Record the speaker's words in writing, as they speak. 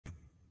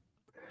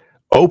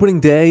Opening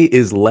day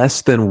is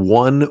less than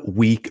 1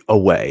 week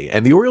away,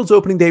 and the Orioles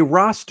opening day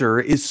roster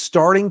is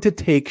starting to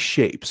take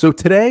shape. So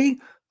today,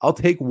 I'll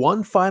take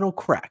one final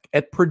crack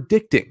at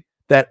predicting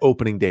that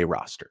opening day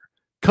roster.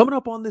 Coming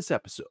up on this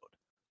episode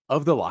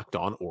of the Locked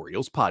On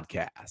Orioles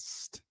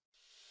podcast.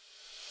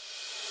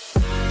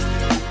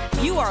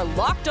 You are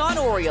Locked On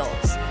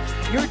Orioles,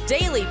 your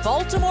daily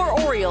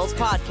Baltimore Orioles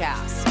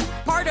podcast.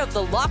 Part of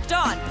the Locked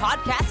On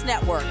Podcast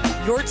Network,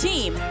 your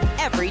team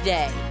every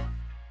day.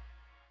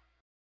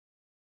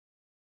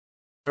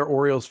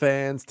 Orioles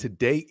fans,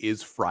 today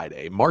is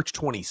Friday, March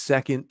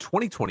 22nd,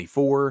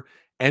 2024,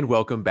 and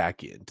welcome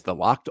back into the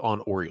Locked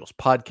On Orioles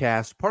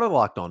podcast, part of the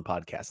Locked On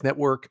Podcast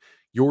Network,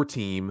 your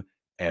team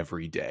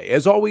every day.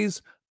 As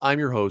always, I'm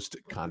your host,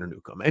 Connor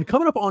Newcomb, and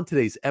coming up on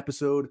today's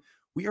episode,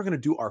 we are going to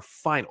do our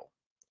final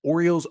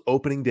Orioles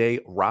opening day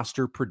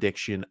roster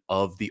prediction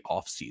of the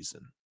offseason.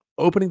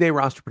 Opening day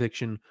roster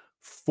prediction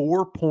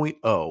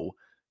 4.0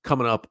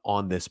 coming up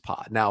on this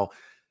pod. Now,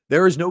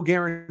 there is no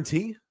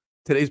guarantee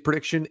today's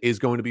prediction is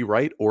going to be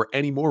right or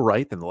any more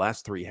right than the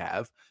last three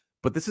have,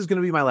 but this is going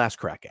to be my last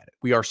crack at it.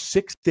 We are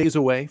 6 days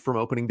away from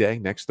opening day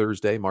next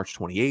Thursday, March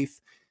 28th.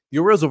 The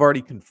Orioles have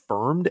already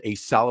confirmed a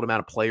solid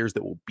amount of players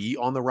that will be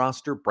on the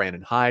roster.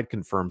 Brandon Hyde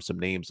confirmed some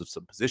names of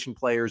some position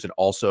players and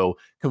also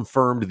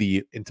confirmed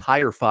the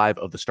entire 5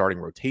 of the starting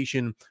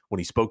rotation when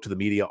he spoke to the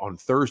media on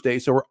Thursday.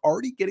 So we're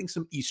already getting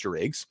some Easter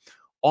eggs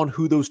on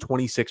who those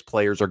 26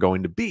 players are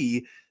going to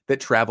be that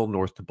travel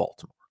north to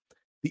Baltimore.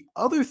 The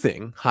other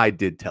thing Hyde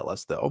did tell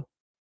us, though,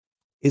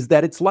 is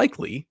that it's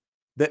likely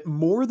that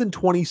more than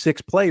 26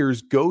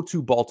 players go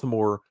to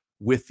Baltimore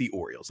with the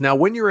Orioles. Now,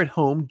 when you're at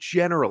home,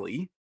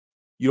 generally,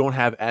 you don't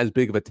have as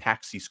big of a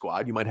taxi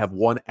squad. You might have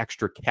one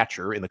extra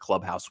catcher in the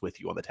clubhouse with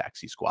you on the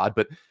taxi squad,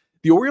 but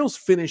the Orioles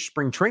finish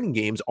spring training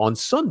games on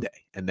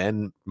Sunday, and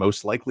then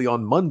most likely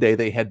on Monday,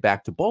 they head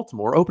back to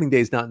Baltimore. Opening day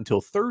is not until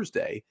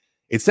Thursday.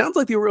 It sounds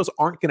like the Orioles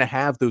aren't going to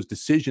have those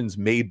decisions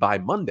made by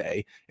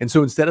Monday. And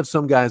so instead of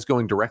some guys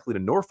going directly to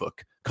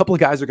Norfolk, a couple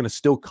of guys are going to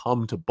still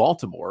come to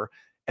Baltimore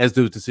as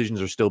those decisions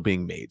are still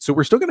being made. So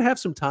we're still going to have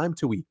some time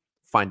till we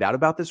find out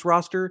about this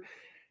roster.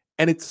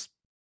 And it's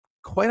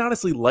quite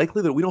honestly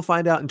likely that we don't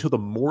find out until the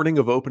morning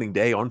of opening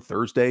day on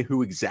Thursday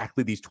who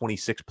exactly these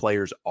 26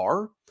 players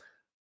are.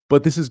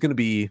 But this is going to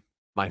be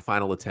my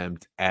final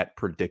attempt at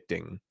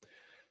predicting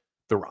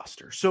the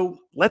roster. So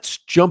let's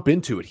jump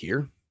into it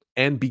here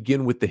and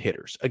begin with the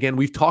hitters. Again,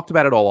 we've talked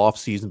about it all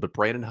offseason, but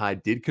Brandon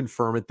Hyde did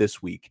confirm it this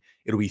week.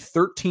 It'll be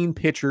 13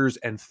 pitchers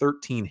and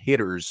 13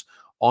 hitters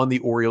on the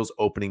Orioles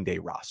opening day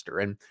roster.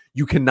 And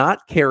you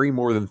cannot carry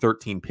more than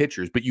 13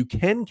 pitchers, but you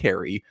can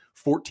carry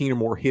 14 or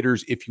more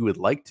hitters if you would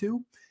like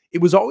to.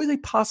 It was always a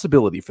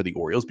possibility for the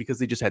Orioles because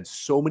they just had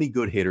so many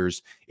good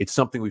hitters. It's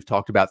something we've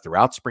talked about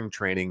throughout spring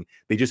training.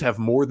 They just have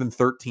more than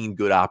 13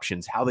 good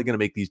options. How are they going to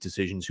make these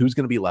decisions? Who's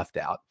going to be left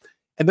out?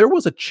 And there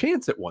was a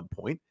chance at one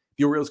point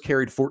the Orioles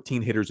carried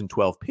 14 hitters and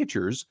 12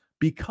 pitchers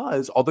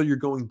because although you're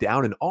going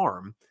down an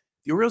arm,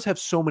 the Orioles have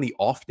so many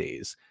off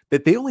days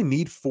that they only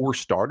need 4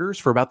 starters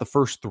for about the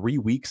first 3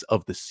 weeks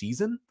of the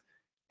season.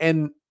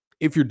 And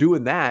if you're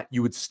doing that,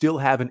 you would still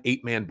have an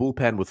 8-man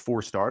bullpen with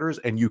 4 starters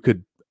and you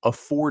could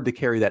afford to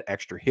carry that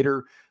extra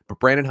hitter. But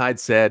Brandon Hyde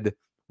said,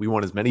 we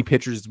want as many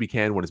pitchers as we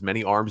can, want as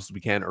many arms as we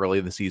can early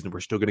in the season.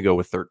 We're still going to go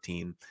with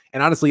 13.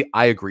 And honestly,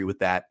 I agree with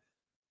that.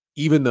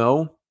 Even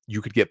though you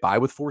could get by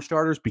with 4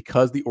 starters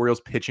because the Orioles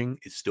pitching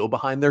is still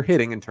behind their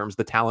hitting in terms of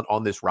the talent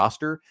on this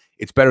roster.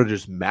 It's better to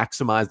just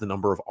maximize the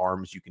number of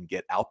arms you can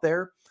get out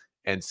there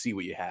and see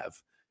what you have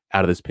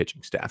out of this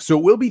pitching staff. So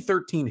it will be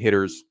 13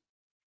 hitters.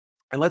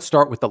 And let's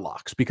start with the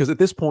locks because at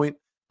this point,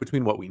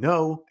 between what we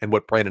know and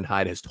what Brandon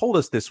Hyde has told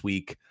us this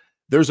week,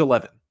 there's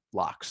 11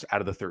 locks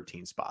out of the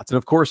 13 spots. And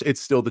of course, it's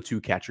still the 2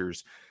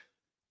 catchers.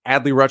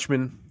 Adley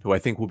Rutschman, who I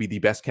think will be the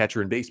best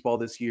catcher in baseball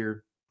this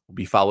year, will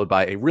be followed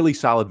by a really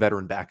solid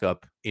veteran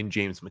backup in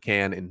James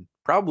McCann in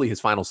probably his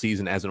final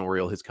season as an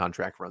Oriole. His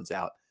contract runs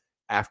out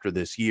after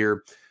this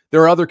year.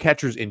 There are other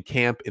catchers in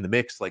camp in the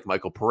mix like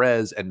Michael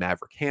Perez and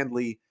Maverick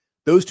Handley.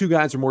 Those 2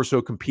 guys are more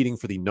so competing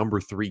for the number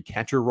 3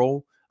 catcher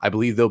role. I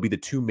believe they'll be the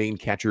 2 main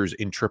catchers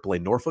in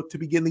AAA Norfolk to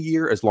begin the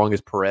year as long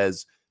as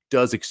Perez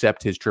does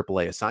accept his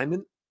AAA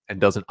assignment and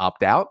doesn't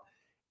opt out.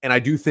 And I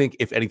do think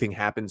if anything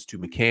happens to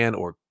McCann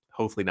or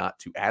hopefully not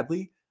to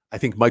Adley, I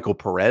think Michael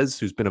Perez,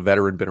 who's been a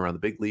veteran, been around the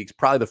big leagues,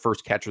 probably the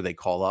first catcher they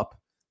call up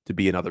to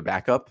be another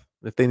backup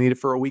if they need it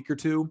for a week or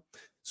 2.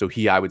 So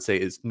he, I would say,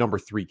 is number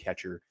 3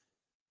 catcher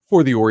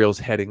for the Orioles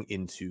heading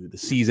into the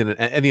season.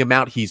 And the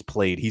amount he's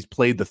played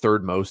the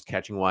 3rd most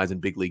catching-wise in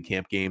big league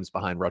camp games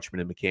behind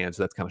Rutschman and McCann.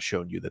 So that's kind of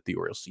shown you that the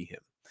Orioles see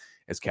him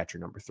as catcher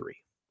number 3.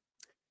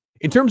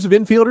 In terms of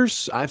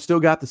infielders, I've still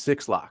got the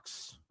 6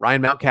 locks.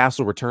 Ryan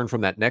Mountcastle returned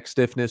from that neck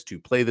stiffness to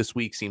play this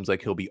week. Seems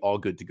like he'll be all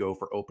good to go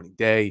for opening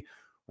day.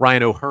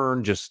 Ryan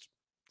O'Hearn, just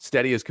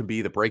steady as can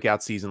be, the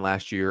breakout season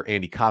last year.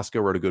 Andy Koska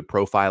wrote a good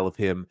profile of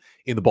him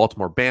in the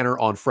Baltimore Banner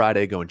on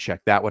Friday. Go and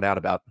check that one out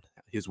about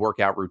his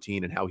workout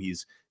routine and how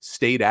he's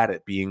stayed at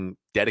it, being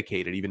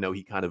dedicated, even though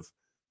he kind of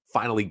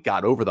finally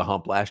got over the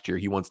hump last year.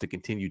 He wants to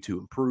continue to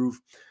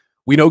improve.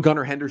 We know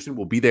Gunnar Henderson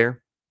will be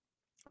there.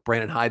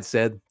 Brandon Hyde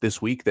said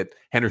this week that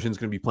Henderson's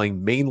going to be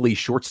playing mainly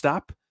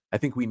shortstop. I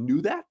think we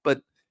knew that,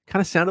 but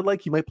kind of sounded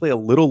like he might play a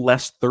little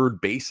less third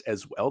base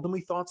as well than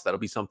we thought. So that'll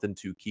be something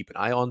to keep an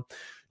eye on.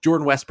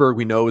 Jordan Westberg,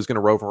 we know, is going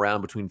to rove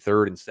around between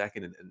third and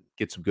second and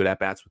get some good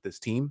at-bats with this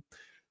team.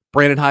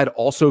 Brandon Hyde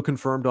also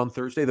confirmed on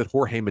Thursday that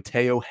Jorge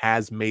Mateo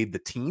has made the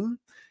team.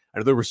 I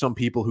know there were some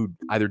people who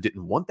either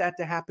didn't want that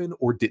to happen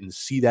or didn't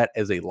see that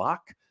as a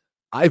lock.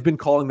 I've been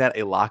calling that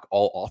a lock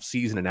all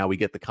offseason, and now we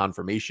get the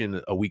confirmation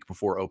a week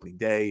before opening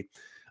day,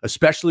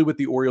 especially with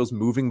the Orioles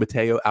moving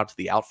Mateo out to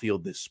the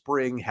outfield this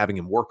spring, having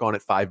him work on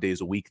it 5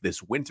 days a week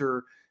this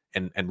winter,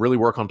 and really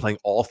work on playing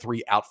all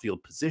three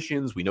outfield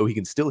positions. We know he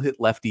can still hit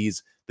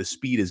lefties. The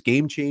speed is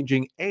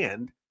game-changing,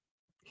 and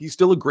he's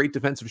still a great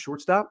defensive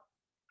shortstop.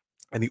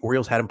 And the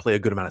Orioles had him play a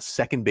good amount of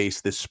second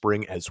base this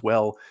spring as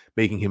well,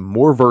 making him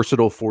more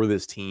versatile for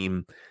this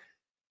team.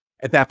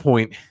 At that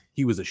point,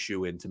 he was a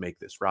shoo-in to make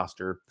this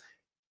roster.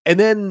 And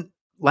then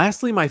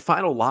lastly, my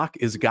final lock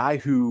is a guy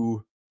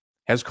who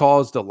has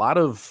caused a lot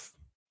of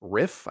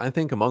riff, I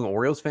think, among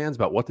Orioles fans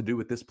about what to do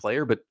with this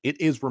player, but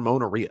it is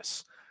Ramon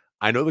Arias.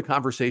 I know the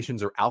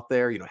conversations are out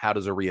there. How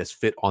does Arias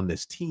fit on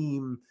this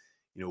team?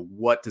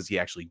 What does he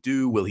actually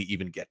do? Will he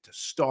even get to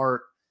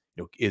start?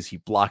 Is he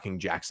blocking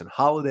Jackson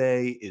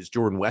Holliday? Is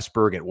Jordan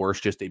Westberg at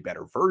worst just a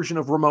better version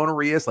of Ramon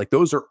Arias?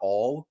 Those are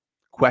all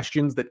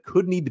questions that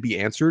could need to be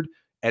answered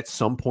at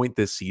some point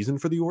this season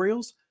for the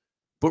Orioles.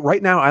 But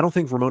right now, I don't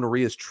think Ramon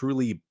Arias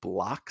truly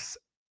blocks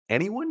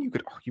anyone. You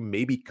could argue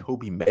maybe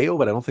Kobe Mayo,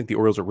 but I don't think the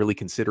Orioles are really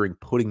considering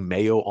putting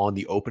Mayo on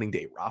the opening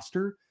day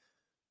roster.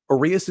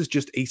 Arias is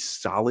just a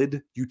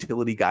solid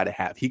utility guy to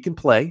have. He can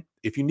play,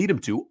 if you need him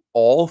to,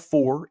 all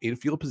four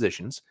infield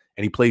positions,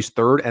 and he plays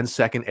third and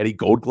second at a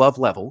Gold Glove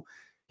level.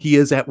 He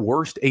is at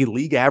worst a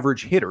league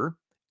average hitter,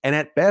 and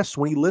at best,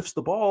 when he lifts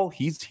the ball,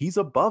 he's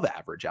above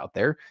average out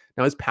there.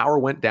 Now, his power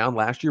went down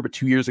last year, but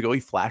 2 years ago, he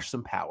flashed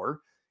some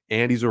power.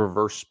 And he's a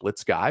reverse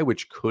splits guy,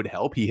 which could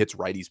help. He hits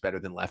righties better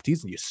than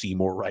lefties, and you see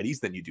more righties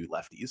than you do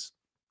lefties.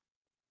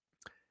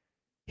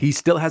 He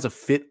still has a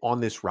fit on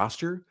this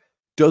roster.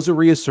 Does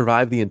Arias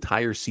survive the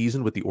entire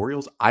season with the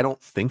Orioles? I don't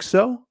think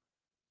so.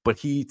 But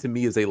he, to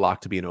me, is a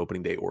lock to be an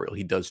opening day Oriole.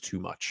 He does too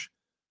much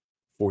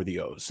for the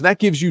O's. So that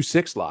gives you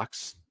 6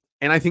 locks.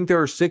 And I think there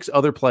are 6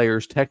 other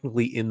players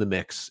technically in the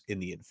mix in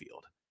the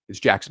infield. It's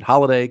Jackson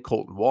Holliday,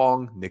 Colton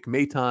Wong, Nick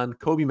Maton,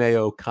 Kobe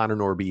Mayo, Connor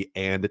Norby,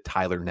 and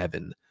Tyler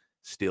Nevin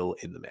still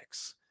in the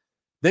mix.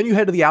 Then you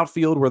head to the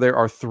outfield where there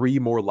are 3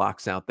 more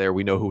locks out there.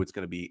 We know who it's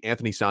going to be.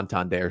 Anthony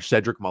Santander,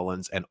 Cedric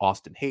Mullins, and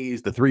Austin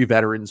Hayes, the 3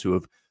 veterans who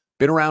have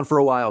been around for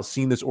a while,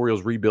 seen this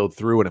Orioles rebuild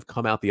through, and have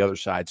come out the other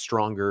side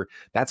stronger.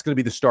 That's going to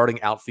be the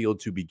starting outfield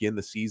to begin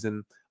the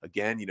season.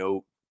 Again,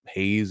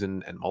 Hayes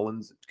and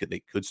Mullins,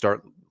 they could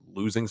start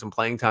losing some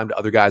playing time to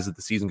other guys as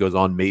the season goes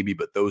on, maybe,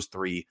 but those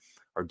 3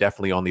 are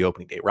definitely on the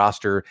opening day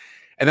roster.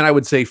 And then I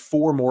would say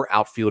 4 more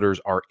outfielders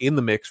are in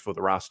the mix for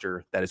the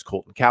roster. That is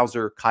Colton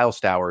Cowser, Kyle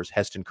Stowers,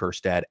 Heston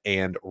Kjerstad,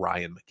 and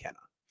Ryan McKenna.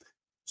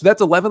 So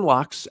that's 11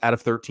 locks out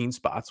of 13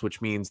 spots,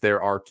 which means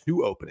there are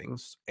 2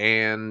 openings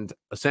and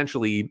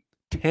essentially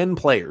 10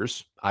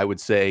 players, I would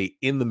say,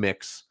 in the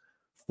mix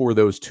for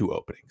those 2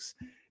 openings.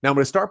 Now, I'm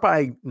going to start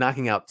by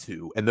knocking out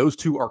 2, and those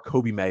 2 are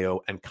Kobe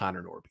Mayo and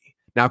Connor Norby.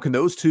 Now, can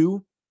those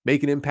 2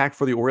 make an impact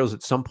for the Orioles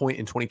at some point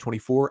in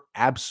 2024?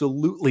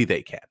 Absolutely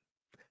they can.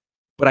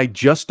 But I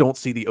just don't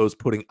see the O's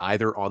putting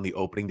either on the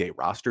opening day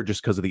roster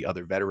just because of the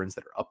other veterans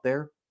that are up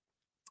there.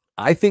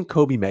 I think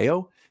Kobe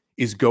Mayo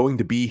is going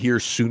to be here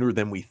sooner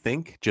than we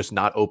think, just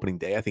not opening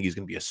day. I think he's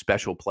going to be a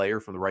special player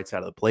from the right side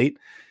of the plate.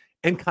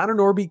 And Connor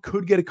Norby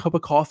could get a cup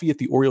of coffee if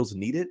the Orioles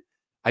need it.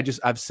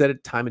 I've said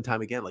it time and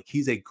time again,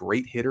 he's a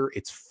great hitter.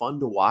 It's fun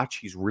to watch.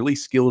 He's really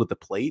skilled at the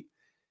plate.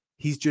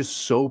 He's just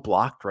so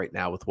blocked right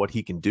now with what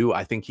he can do.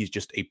 I think he's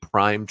just a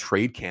prime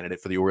trade candidate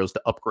for the Orioles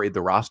to upgrade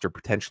the roster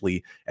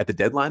potentially at the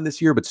deadline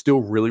this year, but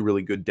still really,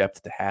 really good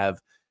depth to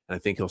have. And I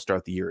think he'll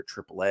start the year at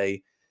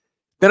AAA.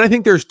 Then I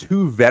think there's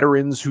 2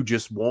 veterans who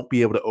just won't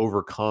be able to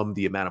overcome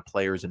the amount of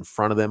players in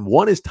front of them.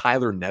 One is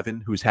Tyler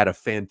Nevin, who's had a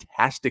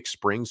fantastic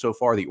spring so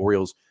far. The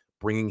Orioles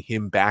bringing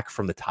him back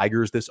from the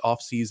Tigers this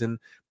offseason.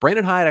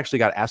 Brandon Hyde actually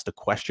got asked a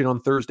question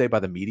on Thursday by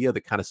the media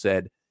that kind of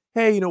said,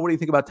 hey, what do you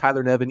think about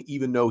Tyler Nevin,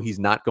 even though he's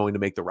not going to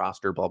make the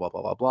roster, blah, blah,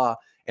 blah, blah, blah.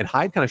 And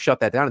Hyde kind of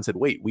shut that down and said,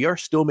 wait, we are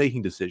still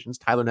making decisions.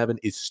 Tyler Nevin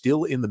is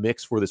still in the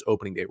mix for this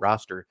opening day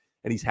roster,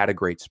 and he's had a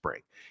great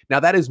spring. Now,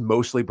 that is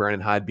mostly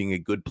Brandon Hyde being a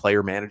good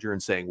player manager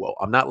and saying, well,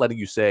 I'm not letting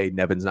you say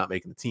Nevin's not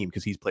making the team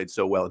because he's played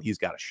so well and he's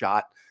got a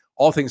shot.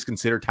 All things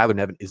considered, Tyler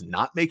Nevin is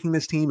not making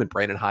this team, and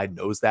Brandon Hyde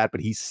knows that, but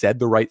he said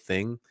the right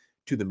thing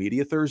to the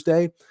media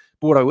Thursday.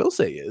 But what I will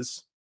say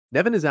is,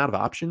 Nevin is out of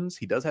options.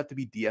 He does have to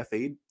be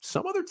DFA'd.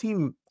 Some other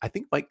team, I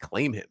think, might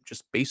claim him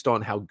just based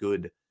on how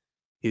good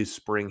his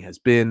spring has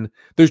been.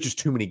 There's just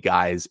too many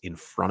guys in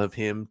front of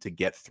him to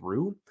get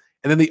through.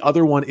 And then the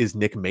other one is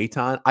Nick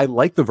Maton. I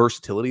like the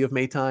versatility of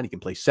Maton. He can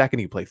play second.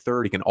 He can play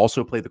third. He can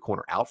also play the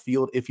corner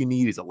outfield if you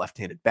need. He's a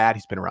left-handed bat.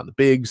 He's been around the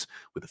bigs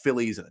with the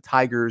Phillies and the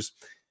Tigers.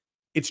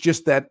 It's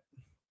just that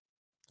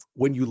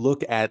when you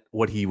look at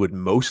what he would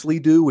mostly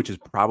do, which is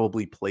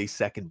probably play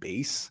second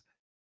base,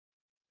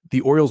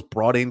 the Orioles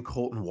brought in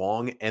Colton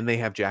Wong and they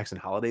have Jackson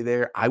Holliday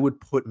there. I would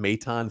put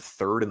Maton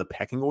third in the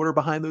pecking order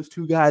behind those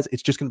two guys.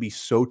 It's just going to be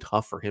so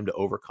tough for him to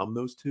overcome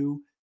those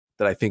two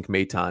that I think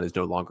Maton is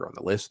no longer on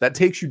the list. That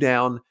takes you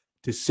down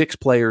to 6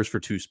 players for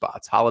 2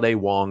 spots: Holliday,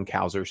 Wong,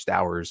 Cowser,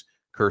 Stowers,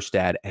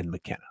 Kjerstad, and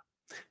McKenna.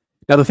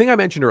 Now, the thing I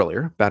mentioned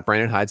earlier about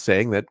Brandon Hyde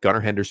saying that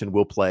Gunnar Henderson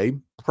will play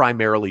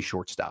primarily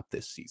shortstop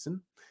this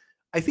season,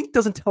 I think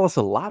doesn't tell us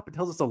a lot, but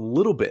tells us a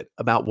little bit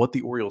about what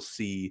the Orioles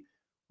see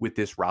with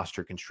this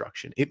roster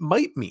construction. It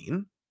might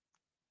mean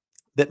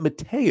that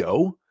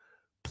Mateo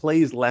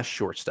plays less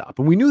shortstop.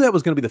 And we knew that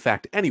was going to be the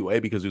fact anyway,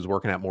 because he was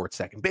working out more at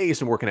second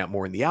base and working out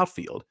more in the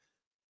outfield.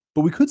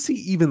 But we could see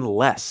even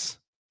less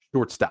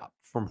shortstop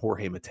from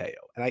Jorge Mateo.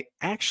 And I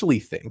actually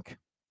think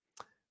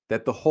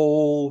that the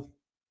whole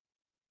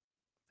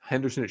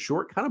Henderson at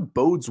short kind of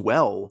bodes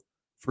well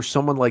for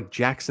someone like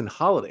Jackson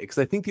Holliday, because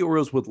I think the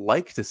Orioles would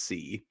like to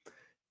see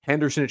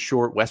Henderson at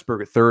short,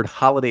 Westburg at third,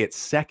 Holliday at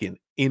second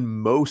in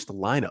most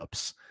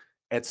lineups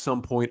at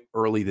some point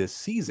early this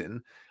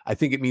season. I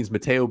think it means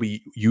Mateo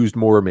be used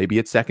more maybe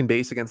at second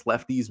base against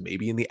lefties,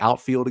 maybe in the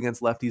outfield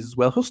against lefties as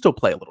well. He'll still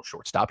play a little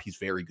shortstop. He's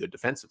very good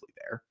defensively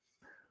there.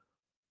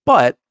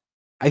 But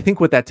I think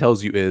what that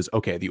tells you is,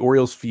 okay, the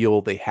Orioles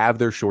feel they have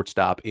their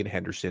shortstop in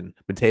Henderson.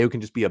 Mateo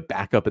can just be a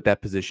backup at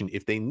that position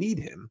if they need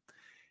him.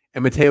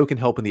 And Mateo can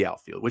help in the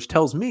outfield, which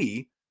tells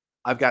me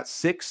I've got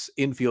 6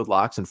 infield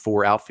locks and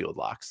 4 outfield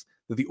locks,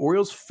 that the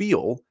Orioles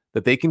feel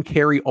that they can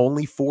carry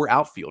only 4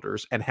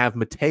 outfielders and have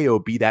Mateo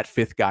be that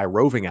 5th guy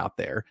roving out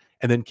there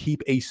and then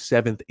keep a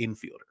 7th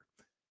infielder.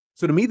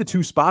 So to me, the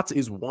 2 spots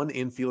is 1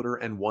 infielder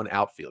and 1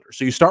 outfielder.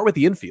 So you start with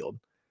the infield.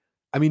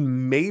 I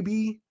mean,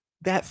 maybe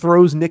that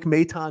throws Nick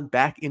Maton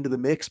back into the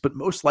mix, but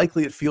most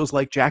likely it feels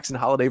like Jackson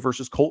Holliday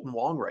versus Colton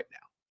Wong right now.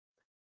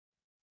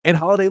 And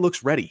Holliday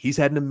looks ready. He's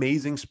had an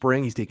amazing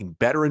spring. He's taking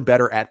better and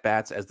better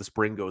at-bats as the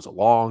spring goes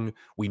along.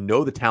 We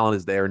know the talent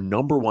is there.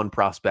 Number 1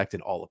 prospect in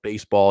all of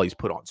baseball. He's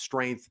put on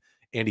strength.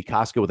 Andy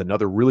Koska with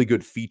another really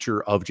good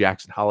feature of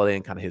Jackson Holliday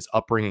and kind of his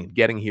upbringing and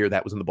getting here.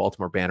 That was in the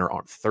Baltimore Banner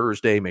on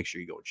Thursday. Make sure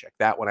you go and check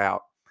that one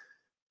out.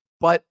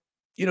 But,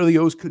 you know, the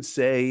O's could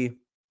say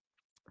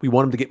we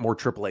want him to get more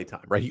AAA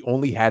time, right? He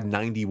only had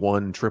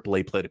 91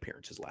 AAA plate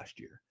appearances last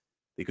year.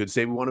 They could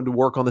say we want him to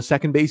work on the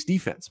second base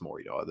defense more.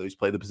 You know, although he's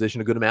played the position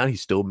a good amount,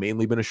 he's still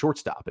mainly been a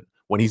shortstop. And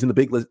when he's in the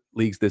big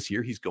leagues this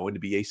year, he's going to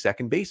be a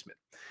second baseman.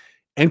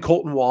 And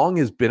Colton Wong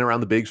has been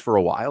around the bigs for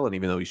a while. And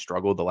even though he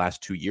struggled the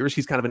last 2 years,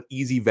 he's kind of an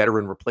easy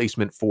veteran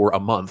replacement for a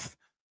month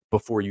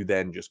before you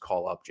then just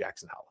call up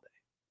Jackson Holliday.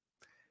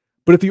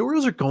 But if the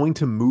Orioles are going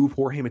to move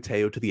Jorge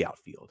Mateo to the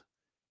outfield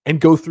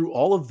and go through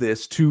all of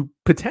this to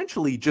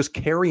potentially just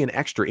carry an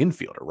extra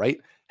infielder, right?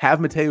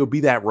 Have Mateo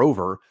be that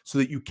rover so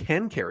that you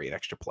can carry an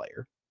extra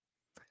player.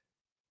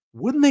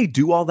 Wouldn't they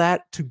do all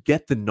that to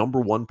get the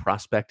number 1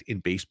 prospect in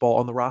baseball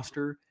on the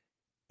roster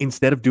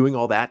instead of doing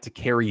all that to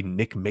carry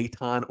Nick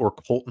Maton or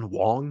Colton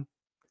Wong?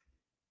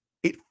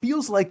 It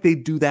feels like they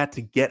do that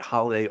to get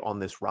Holliday on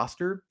this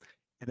roster.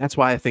 And that's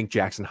why I think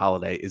Jackson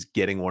Holliday is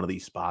getting one of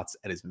these spots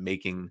and is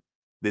making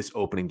this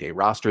opening day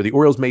roster. The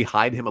Orioles may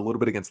hide him a little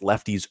bit against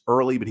lefties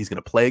early, but he's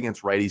going to play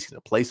against righties. He's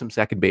going to play some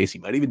second base. He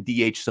might even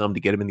DH some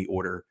to get him in the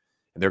order.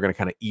 And they're going to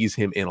kind of ease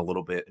him in a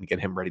little bit and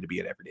get him ready to be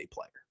an everyday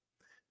player.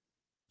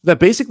 That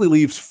basically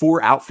leaves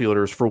 4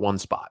 outfielders for 1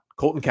 spot: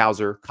 Colton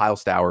Cowser, Kyle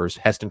Stowers,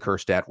 Heston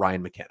Kjerstad,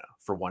 Ryan McKenna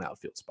for 1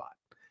 outfield spot.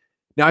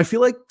 Now, I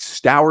feel like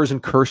Stowers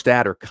and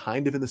Kjerstad are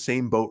kind of in the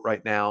same boat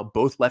right now,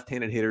 both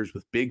left-handed hitters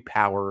with big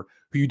power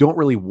who you don't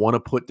really want to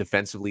put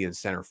defensively in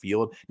center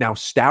field. Now,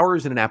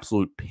 Stowers in an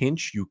absolute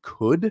pinch, you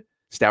could.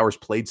 Stowers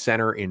played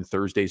center in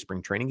Thursday's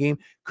spring training game.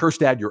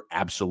 Kjerstad, you're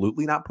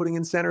absolutely not putting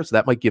in center, so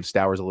that might give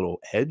Stowers a little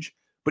edge.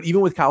 But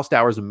even with Kyle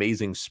Stowers'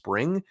 amazing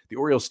spring, the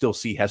Orioles still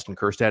see Heston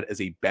Kjerstad as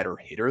a better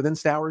hitter than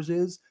Stowers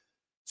is.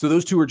 So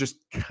those two are just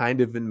kind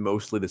of in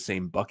mostly the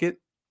same bucket.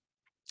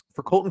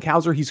 For Colton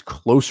Cowser, he's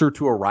closer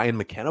to a Ryan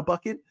McKenna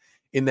bucket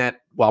in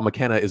that while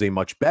McKenna is a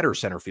much better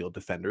center field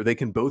defender, they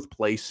can both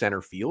play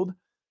center field.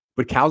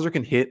 But Cowser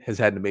can hit, has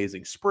had an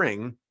amazing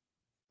spring.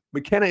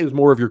 McKenna is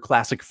more of your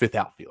classic 5th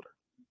outfielder.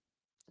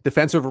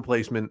 Defensive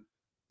replacement,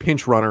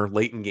 pinch runner,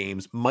 late in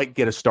games, might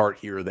get a start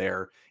here or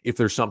there if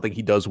there's something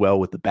he does well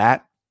with the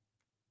bat.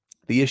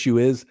 The issue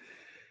is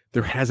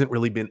there hasn't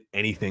really been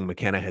anything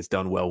McKenna has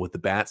done well with the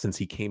bat since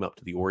he came up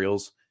to the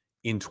Orioles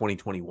in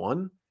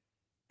 2021.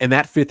 And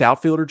that 5th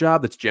outfielder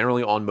job that's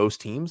generally on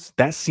most teams,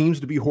 that seems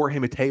to be Jorge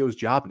Mateo's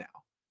job now.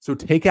 So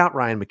take out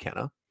Ryan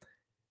McKenna.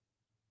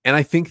 And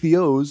I think the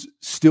O's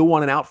still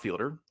want an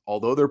outfielder,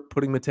 although they're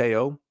putting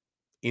Mateo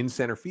in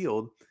center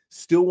field,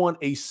 still want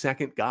a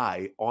second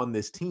guy on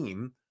this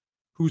team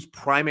whose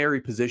primary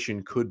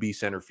position could be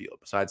center field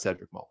besides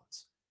Cedric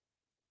Mullins.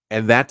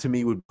 And that to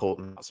me would be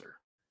Colton Cowser.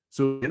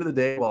 So at the end of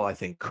the day, while I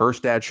think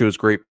Kjerstad shows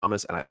great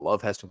promise, and I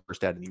love Heston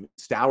Kjerstad, and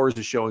Stowers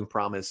is showing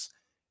promise,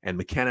 and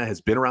McKenna has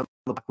been around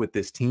the block with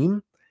this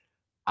team,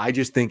 I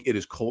just think it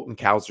is Colton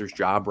Cowser's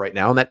job right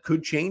now, and that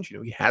could change. You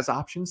know, he has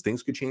options.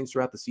 Things could change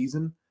throughout the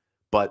season.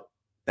 but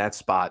that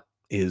spot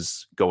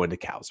is going to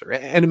Cowser.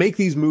 And to make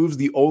these moves,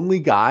 the only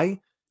guy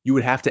you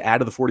would have to add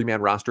to the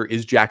 40-man roster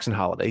is Jackson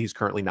Holliday. He's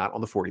currently not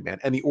on the 40-man,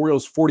 and the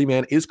Orioles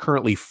 40-man is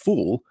currently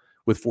full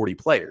with 40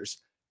 players.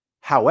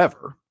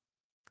 However,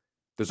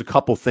 there's a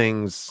couple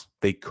things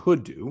they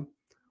could do.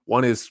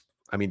 One is,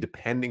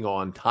 depending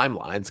on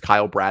timelines,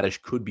 Kyle Bradish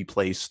could be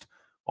placed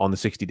on the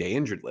 60-day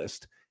injured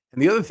list.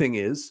 And the other thing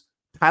is,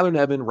 Tyler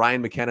Nevin,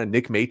 Ryan McKenna,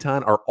 Nick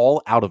Maton are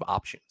all out of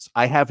options.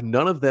 I have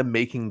none of them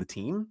making the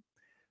team,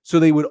 so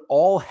they would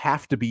all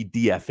have to be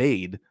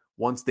DFA'd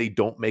once they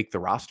don't make the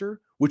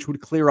roster, which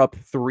would clear up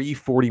 3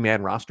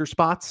 40-man roster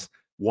spots.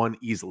 One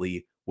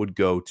easily would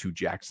go to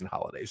Jackson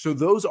Holliday. So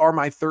those are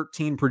my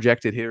 13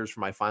 projected hitters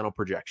for my final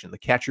projection. The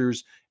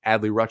catchers,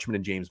 Adley Rutschman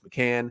and James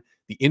McCann.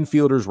 The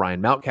infielders,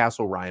 Ryan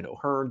Mountcastle, Ryan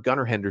O'Hearn,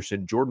 Gunnar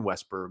Henderson, Jordan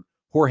Westberg,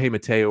 Jorge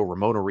Mateo,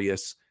 Ramon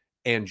Arias,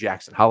 and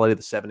Jackson Holliday,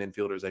 the 7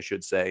 infielders, I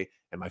should say.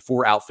 And my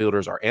 4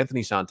 outfielders are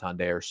Anthony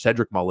Santander,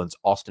 Cedric Mullins,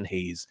 Austin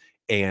Hayes,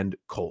 and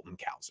Colton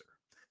Cowser.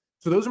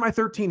 So those are my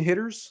 13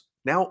 hitters.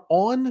 Now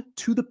on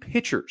to the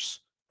pitchers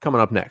coming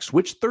up next.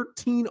 Which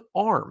 13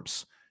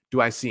 arms do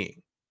I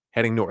see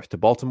heading north to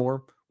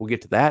Baltimore? We'll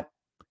get to that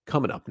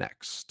coming up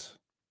next.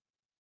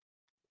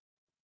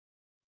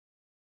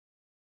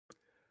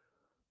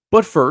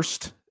 But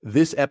first,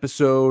 this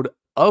episode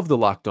of the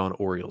Locked On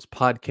Orioles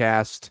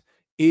podcast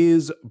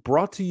is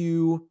brought to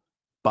you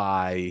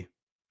by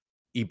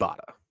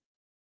Ibotta.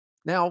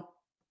 Now,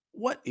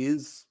 what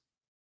is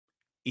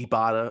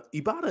Ibotta?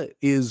 Ibotta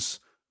is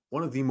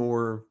one of the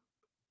more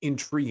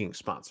intriguing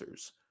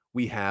sponsors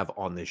we have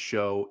on this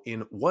show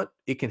in what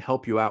it can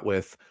help you out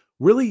with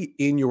really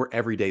in your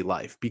everyday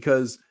life,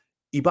 because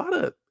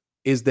Ibotta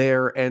is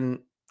there and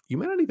you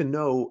may not even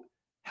know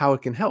how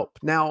it can help.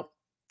 Now,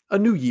 a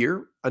new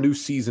year, a new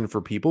season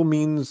for people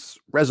means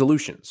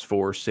resolutions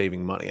for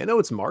saving money. I know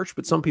it's March,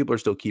 but some people are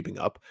still keeping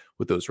up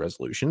with those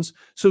resolutions.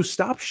 So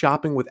stop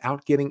shopping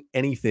without getting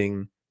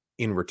anything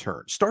in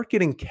return. Start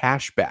getting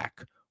cash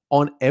back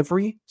on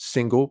every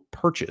single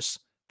purchase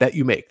that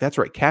you make. That's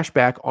right, cash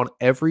back on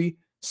every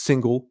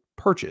single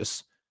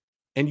purchase.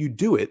 And you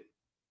do it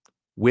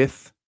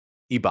with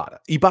Ibotta.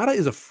 Ibotta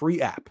is a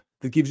free app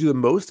that gives you the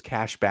most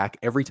cash back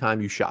every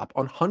time you shop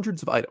on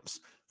hundreds of items,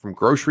 from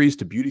groceries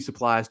to beauty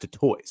supplies to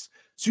toys.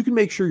 So you can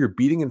make sure you're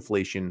beating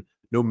inflation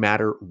no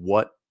matter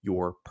what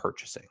you're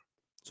purchasing.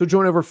 So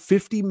join over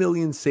 50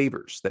 million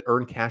savers that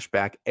earn cash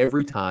back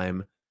every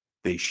time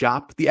they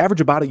shop. The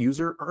average Ibotta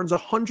user earns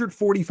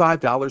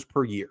 $145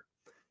 per year.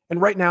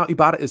 And right now,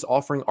 Ibotta is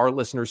offering our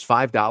listeners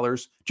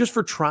 $5 just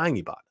for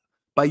trying Ibotta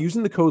by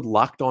using the code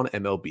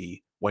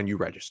LOCKEDONMLB when you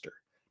register.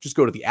 Just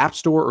go to the App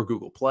Store or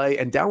Google Play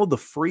and download the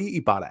free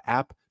Ibotta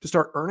app to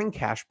start earning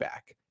cash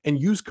back and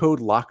use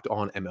code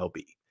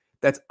LOCKEDONMLB.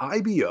 That's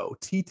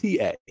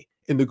IBOTTA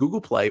in the Google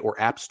Play or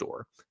App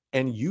Store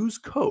and use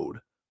code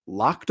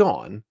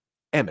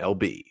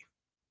LOCKEDONMLB.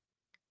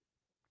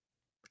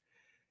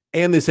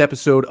 And this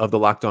episode of the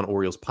Locked On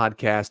Orioles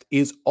podcast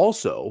is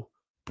also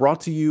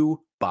brought to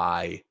you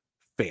by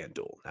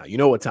FanDuel. Now, you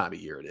know what time of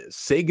year it is.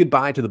 Say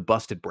goodbye to the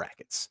busted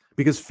brackets,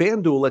 because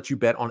FanDuel lets you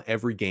bet on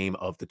every game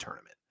of the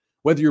tournament.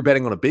 Whether you're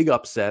betting on a big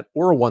upset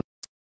or a one,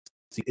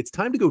 it's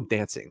time to go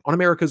dancing on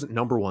America's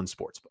 #1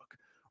 sportsbook.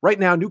 Right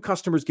now, new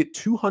customers get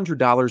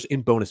 $200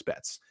 in bonus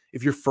bets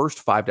if your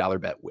first $5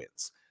 bet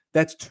wins.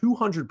 That's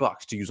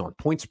 $200 to use on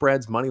point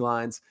spreads, money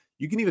lines.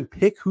 You can even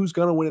pick who's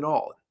going to win it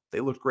all.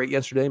 They looked great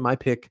yesterday. My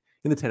pick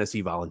in the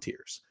Tennessee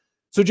Volunteers.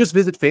 So just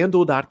visit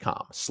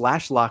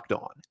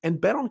FanDuel.com/lockedon and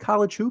bet on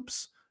college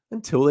hoops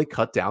until they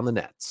cut down the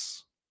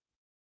nets.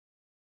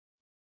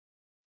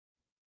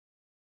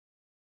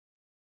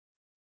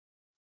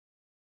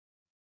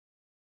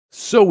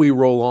 So we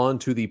roll on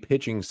to the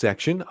pitching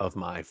section of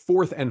my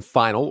 4th and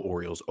final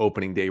Orioles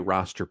opening day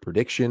roster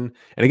prediction.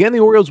 And again, the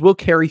Orioles will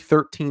carry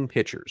 13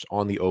 pitchers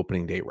on the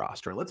opening day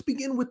roster. And let's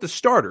begin with the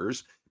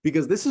starters,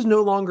 because this is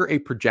no longer a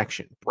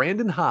projection.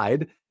 Brandon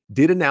Hyde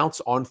did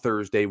announce on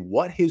Thursday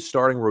what his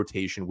starting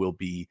rotation will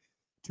be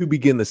to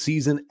begin the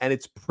season, and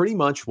it's pretty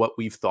much what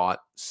we've thought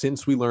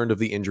since we learned of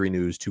the injury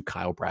news to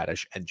Kyle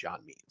Bradish and John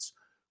Means.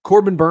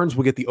 Corbin Burns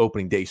will get the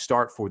opening day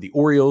start for the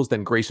Orioles.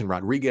 Then Grayson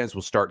Rodriguez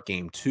will start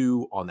game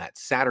 2 on that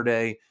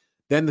Saturday.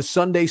 Then the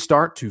Sunday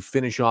start to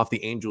finish off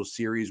the Angels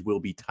series will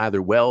be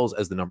Tyler Wells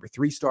as the number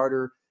 3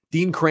 starter.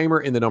 Dean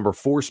Kramer in the number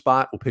 4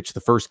 spot will pitch the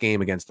first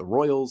game against the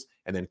Royals.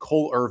 And then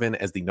Cole Irvin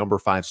as the number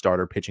 5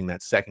 starter pitching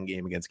that second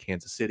game against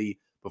Kansas City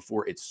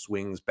before it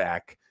swings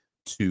back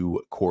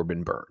to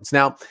Corbin Burns.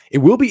 Now, it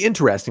will be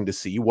interesting to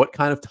see what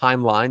kind of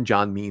timeline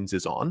John Means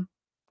is on.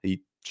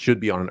 He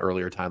should be on an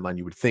earlier timeline,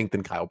 you would think,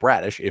 than Kyle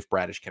Bradish, if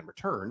Bradish can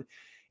return.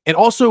 And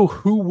also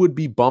who would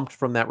be bumped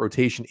from that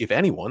rotation, if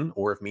anyone,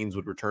 or if Means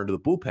would return to the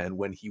bullpen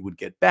when he would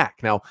get back.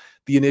 Now,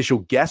 the initial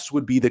guess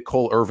would be that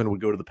Cole Irvin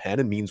would go to the pen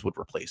and Means would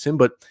replace him,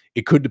 but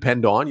it could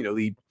depend on,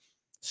 the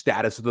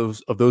status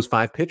of those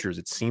 5 pitchers.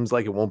 It seems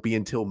like it won't be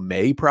until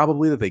May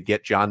probably that they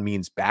get John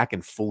Means back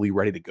and fully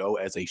ready to go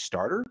as a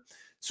starter.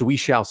 So we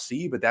shall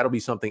see, but that'll be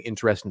something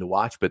interesting to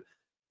watch. But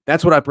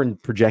that's what I've been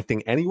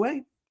projecting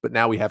anyway. But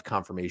now we have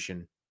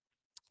confirmation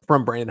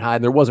from Brandon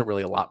Hyde. There wasn't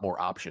really a lot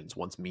more options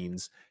once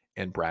Means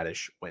and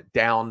Bradish went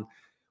down.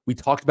 We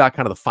talked about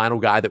kind of the final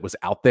guy that was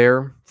out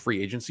there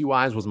free agency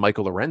wise was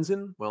Michael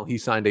Lorenzen. Well, he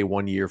signed a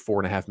 1-year,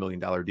 $4.5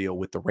 million deal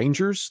with the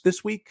Rangers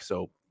this week.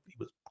 So he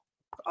was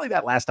probably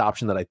that last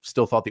option that I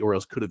still thought the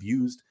Orioles could have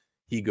used.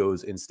 He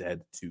goes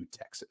instead to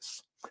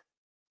Texas.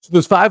 So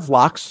there's 5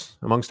 locks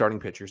among starting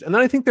pitchers. And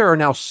then I think there are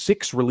now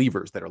 6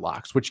 relievers that are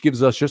locks, which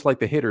gives us, just like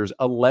the hitters,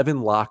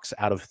 11 locks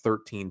out of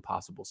 13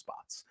 possible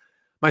spots.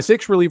 My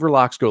 6 reliever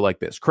locks go like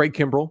this. Craig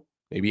Kimbrell,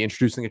 maybe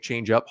introducing a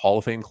changeup, Hall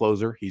of Fame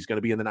closer. He's going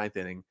to be in the 9th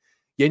inning.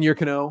 Yennier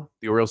Cano,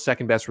 the Orioles'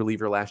 second best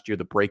reliever last year,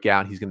 the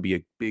breakout. He's going to be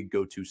a big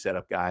go-to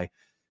setup guy.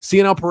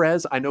 Cionel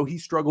Perez, I know he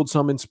struggled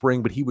some in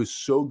spring, but he was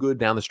so good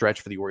down the stretch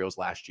for the Orioles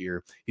last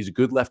year. He's a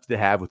good lefty to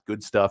have with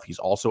good stuff. He's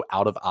also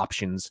out of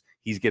options.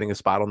 He's getting a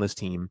spot on this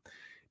team.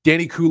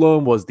 Danny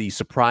Coulombe was the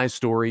surprise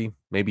story,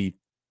 maybe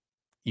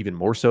even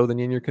more so than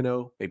Yennier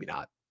Cano. Maybe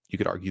not. You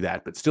could argue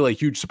that, but still a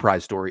huge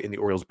surprise story in the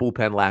Orioles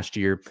bullpen last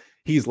year.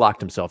 He's locked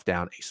himself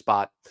down a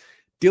spot.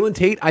 Dylan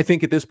Tate, I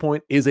think at this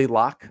point, is a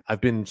lock.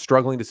 I've been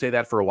struggling to say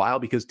that for a while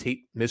because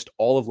Tate missed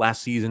all of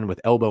last season with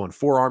elbow and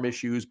forearm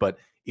issues, but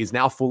is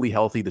now fully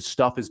healthy. The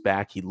stuff is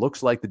back. He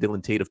looks like the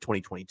Dylan Tate of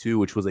 2022,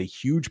 which was a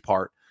huge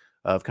part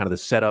of kind of the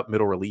setup,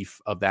 middle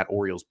relief of that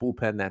Orioles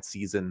bullpen that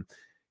season.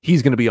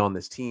 He's going to be on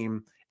this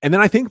team. And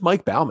then I think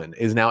Mike Baumann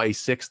is now a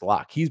 6th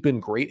lock. He's been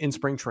great in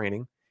spring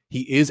training.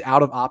 He is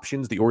out of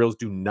options. The Orioles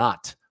do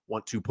not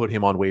want to put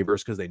him on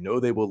waivers because they know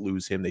they will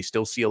lose him. They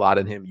still see a lot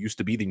in him. Used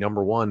to be the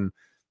 #1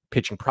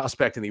 pitching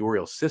prospect in the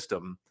Orioles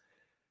system.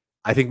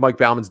 I think Mike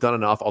Baumann's done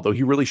enough, although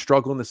he really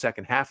struggled in the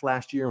second half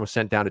last year and was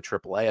sent down to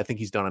AAA. I think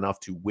he's done enough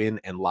to win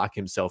and lock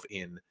himself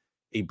in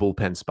a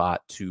bullpen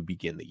spot to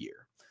begin the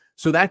year.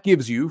 So that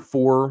gives you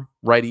 4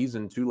 righties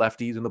and 2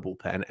 lefties in the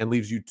bullpen and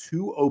leaves you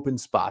 2 open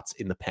spots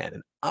in the pen.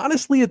 And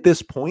honestly, at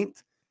this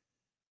point,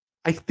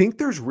 I think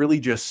there's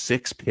really just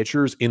 6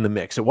 pitchers in the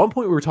mix. At one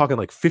point, we were talking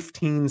like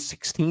 15,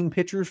 16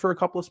 pitchers for a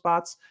couple of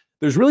spots.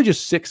 There's really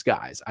just 6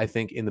 guys, I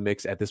think, in the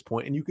mix at this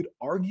point. And you could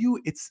argue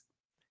it's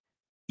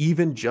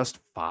even just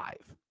 5.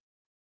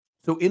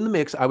 So in the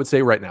mix, I would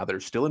say right now, they're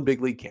still in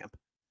big league camp.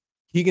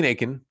 Keegan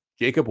Aiken,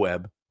 Jacob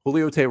Webb,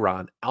 Julio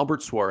Teheran,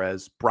 Albert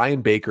Suarez,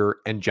 Brian Baker,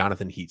 and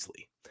Jonathan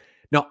Heasley.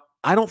 Now,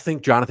 I don't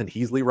think Jonathan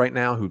Heasley right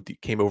now, who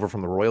came over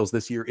from the Royals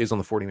this year, is on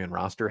the 40-man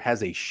roster,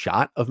 has a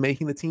shot of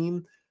making the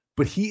team,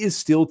 but he is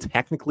still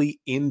technically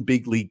in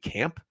big league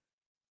camp.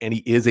 And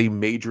he is a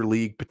major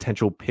league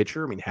potential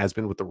pitcher. I mean, has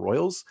been with the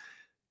Royals.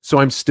 So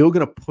I'm still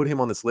going to put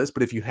him on this list.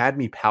 But if you had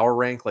me power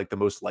rank like the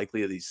most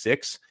likely of these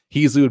 6,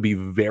 Heasley would be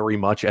very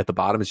much at the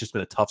bottom. It's just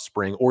been a tough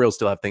spring. Orioles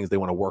still have things they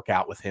want to work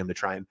out with him to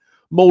try and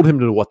mold him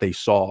to what they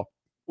saw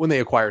when they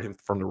acquired him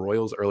from the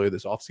Royals earlier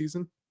this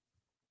offseason.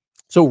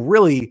 So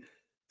really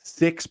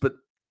 6, but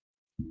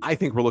I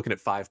think we're looking at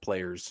 5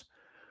 players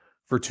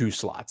for 2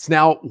 slots.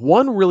 Now,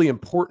 one really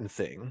important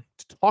thing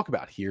to talk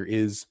about here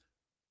is,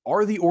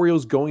 are the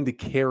Orioles going to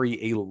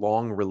carry a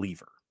long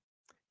reliever?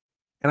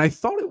 And I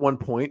thought at one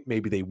point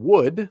maybe they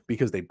would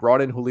because they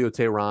brought in Julio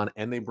Teheran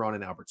and they brought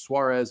in Albert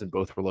Suarez and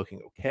both were looking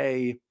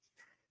okay.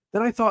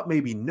 Then I thought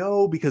maybe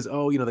no because,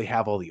 they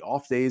have all the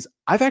off days.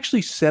 I've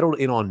actually settled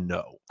in on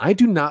no. I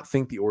do not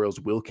think the Orioles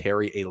will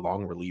carry a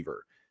long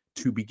reliever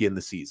to begin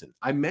the season.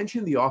 I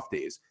mentioned the off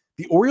days.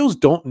 The Orioles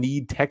don't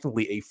need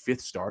technically a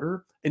 5th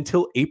starter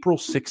until April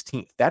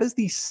 16th. That is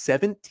the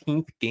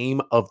 17th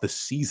game of the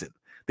season.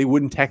 They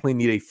wouldn't technically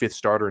need a 5th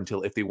starter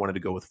until if they wanted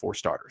to go with 4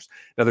 starters.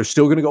 Now, they're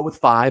still going to go with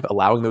 5,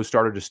 allowing those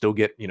starters to still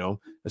get,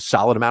 a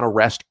solid amount of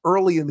rest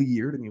early in the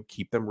year to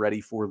keep them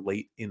ready for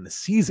late in the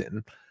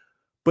season.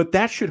 But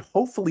that should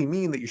hopefully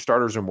mean that your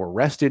starters are more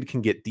rested,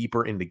 can get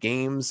deeper into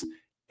games,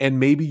 and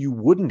maybe you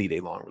wouldn't need a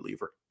long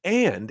reliever.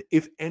 And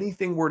if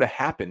anything were to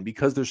happen,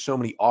 because there's so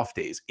many off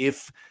days,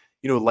 if,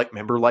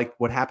 remember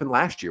what happened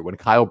last year when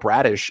Kyle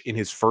Bradish in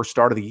his first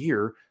start of the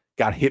year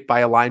got hit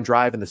by a line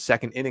drive in the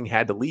 2nd inning,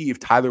 had to leave.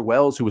 Tyler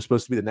Wells, who was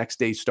supposed to be the next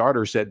day's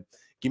starter, said,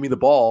 "Give me the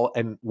ball,"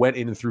 and went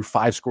in and threw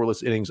 5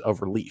 scoreless innings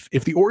of relief.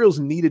 If the Orioles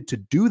needed to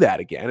do that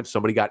again, if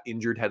somebody got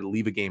injured, had to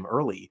leave a game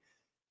early,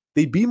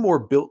 they'd be more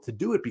built to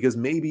do it because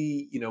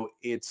maybe,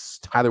 it's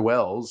Tyler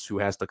Wells who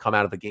has to come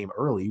out of the game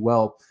early.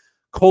 Well,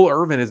 Cole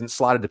Irvin isn't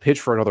slotted to pitch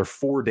for another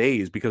 4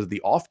 days because of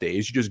the off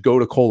days. You just go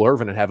to Cole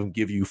Irvin and have him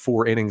give you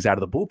 4 innings out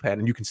of the bullpen,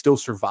 and you can still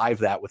survive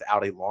that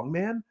without a long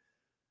man.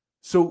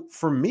 So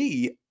for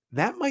me,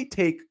 that might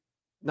take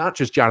not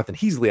just Jonathan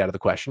Heasley out of the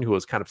question, who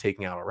was kind of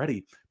taking out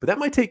already, but that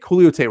might take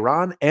Julio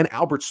Teheran and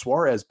Albert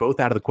Suarez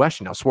both out of the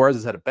question. Now, Suarez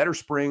has had a better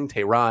spring.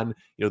 Teheran,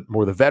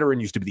 more the veteran,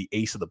 used to be the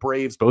ace of the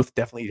Braves. Both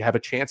definitely have a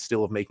chance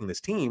still of making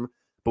this team,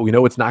 but we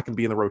know it's not going to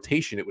be in the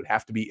rotation. It would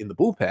have to be in the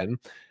bullpen.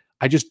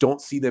 I just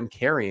don't see them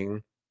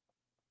carrying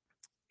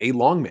a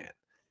long man.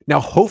 Now,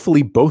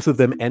 hopefully both of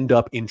them end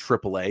up in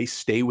AAA,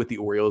 stay with the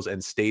Orioles,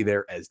 and stay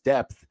there as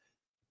depth.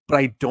 But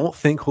I don't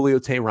think Julio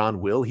Teheran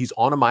will. He's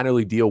on a minor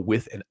league deal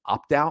with an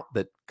opt-out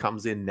that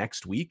comes in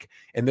next week.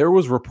 And there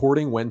was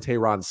reporting when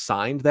Teheran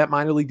signed that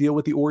minor league deal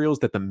with the Orioles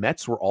that the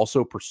Mets were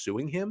also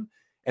pursuing him.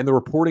 And the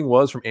reporting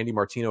was from Andy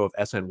Martino of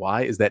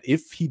SNY is that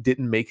if he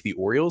didn't make the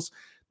Orioles,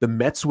 the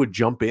Mets would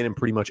jump in and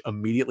pretty much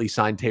immediately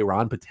sign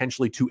Tehran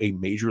potentially to a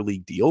major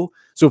league deal.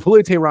 So if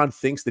Julio Tehran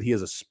thinks that he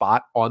has a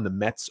spot on the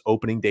Mets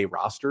opening day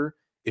roster,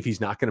 if he's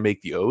not going to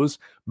make the O's,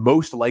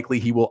 most likely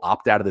he will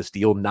opt out of this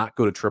deal, not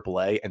go to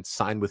AAA and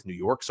sign with New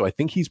York. So I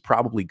think he's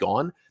probably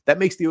gone. That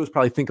makes the O's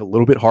probably think a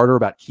little bit harder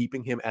about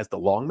keeping him as the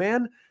long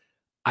man.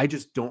 I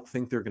just don't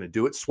think they're going to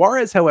do it.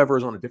 Suarez, however,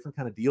 is on a different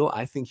kind of deal.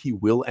 I think he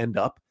will end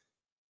up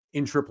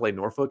in AAA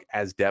Norfolk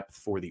as depth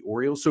for the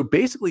Orioles. So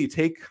basically you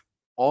take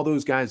all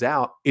those guys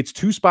out. It's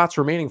 2 spots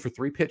remaining for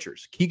 3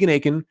 pitchers: Keegan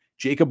Aiken,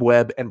 Jacob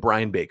Webb, and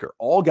Brian Baker,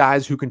 all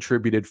guys who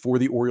contributed for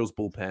the Orioles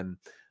bullpen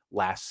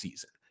last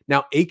season.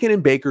 Now, Aiken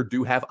and Baker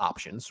do have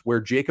options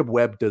where Jacob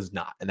Webb does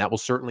not, and that will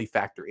certainly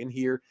factor in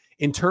here.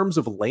 In terms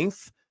of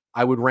length,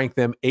 I would rank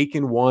them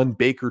Aiken 1,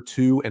 Baker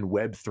 2, and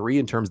Webb 3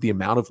 in terms of the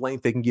amount of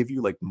length they can give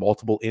you, like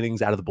multiple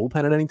innings out of the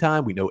bullpen at any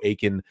time. We know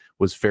Aiken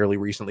was fairly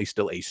recently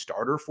still a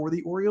starter for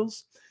the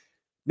Orioles.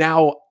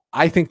 Now,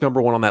 I think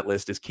number 1 on that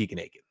list is Keegan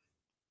Aiken.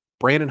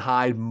 Brandon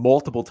Hyde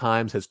multiple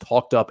times has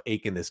talked up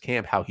Aiken this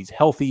camp, how he's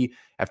healthy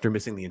after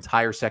missing the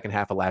entire second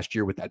half of last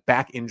year with that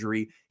back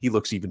injury. He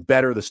looks even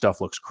better. The stuff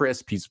looks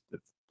crisp.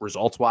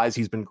 Results-wise,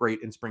 he's been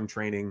great in spring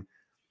training.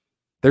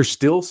 There's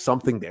still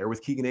something there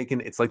with Keegan Aiken.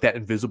 It's like that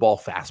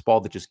invisible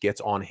fastball that just gets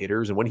on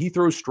hitters. And when he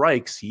throws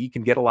strikes, he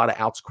can get a lot of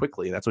outs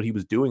quickly. And that's what he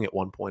was doing at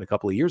one point a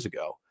couple of years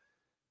ago.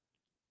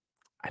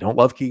 I don't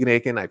love Keegan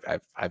Aiken.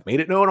 I've made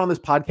it known on this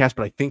podcast,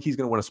 but I think he's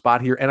going to win a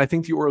spot here. And I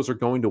think the Orioles are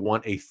going to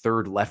want a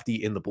third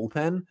lefty in the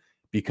bullpen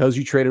because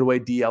you traded away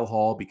DL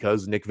Hall,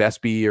 because Nick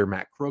Vespi or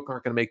Matt Crook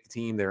aren't going to make the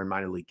team. They're in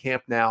minor league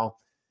camp now.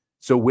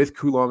 So with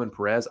Coulomb and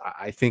Perez,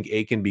 I think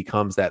Aiken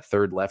becomes that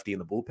third lefty in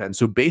the bullpen.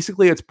 So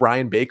basically it's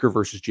Brian Baker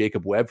versus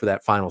Jacob Webb for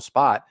that final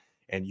spot.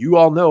 And you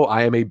all know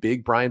I am a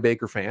big Brian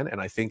Baker fan, and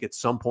I think at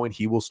some point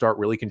he will start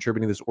really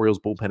contributing to this Orioles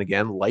bullpen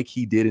again like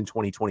he did in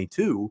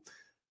 2022.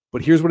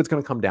 But here's what it's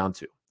going to come down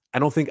to. I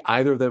don't think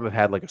either of them have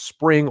had like a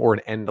spring or an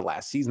end to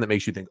last season that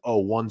makes you think, oh,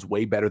 one's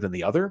way better than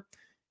the other.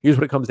 Here's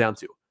what it comes down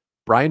to.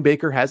 Brian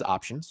Baker has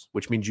options,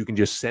 which means you can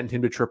just send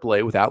him to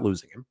AAA without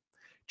losing him.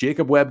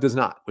 Jacob Webb does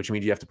not, which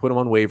means you have to put him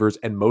on waivers,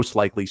 and most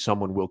likely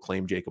someone will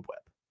claim Jacob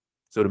Webb.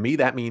 So to me,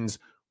 that means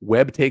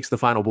Webb takes the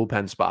final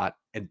bullpen spot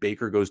and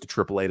Baker goes to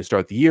AAA to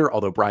start the year,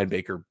 although Brian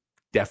Baker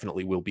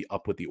definitely will be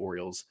up with the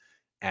Orioles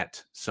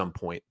at some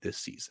point this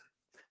season.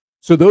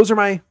 So those are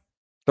my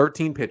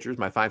 13 pitchers,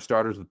 my 5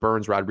 starters with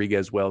Burns,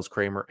 Rodriguez, Wells,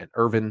 Kramer, and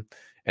Irvin.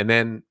 And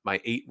then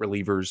my 8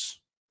 relievers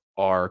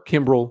are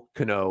Kimbrel,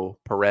 Cano,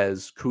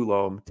 Perez,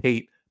 Coulomb,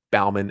 Tate,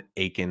 Baumann,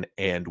 Aiken,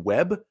 and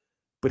Webb.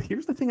 But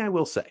here's the thing I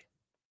will say.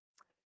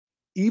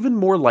 Even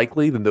more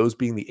likely than those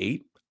being the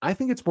 8, I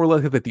think it's more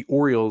likely that the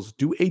Orioles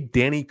do a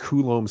Danny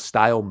Coulomb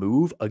style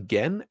move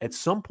again at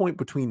some point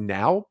between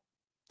now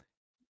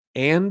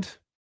and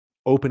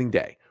opening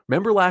day.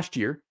 Remember last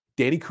year,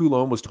 Danny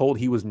Coulomb was told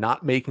he was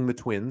not making the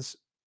Twins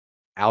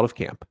out of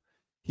camp.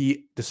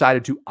 He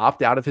decided to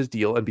opt out of his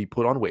deal and be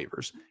put on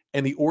waivers,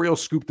 and the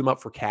Orioles scooped him up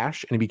for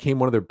cash, and he became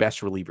one of their best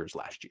relievers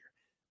last year.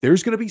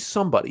 There's going to be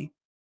somebody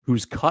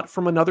who's cut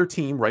from another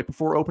team right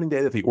before opening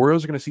day that the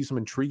Orioles are going to see some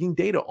intriguing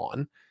data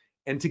on,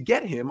 and to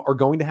get him are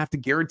going to have to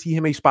guarantee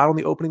him a spot on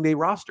the opening day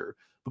roster.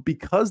 But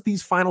because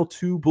these final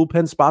 2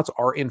 bullpen spots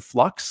are in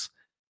flux,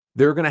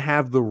 they're going to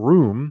have the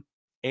room,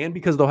 and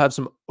because they'll have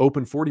some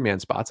open 40-man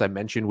spots, I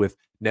mentioned with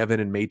Nevin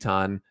and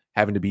Maton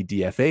having to be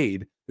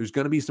DFA'd, there's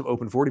going to be some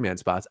open 40-man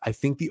spots. I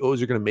think the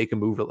O's are going to make a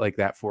move like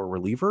that for a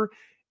reliever.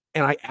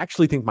 And I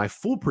actually think my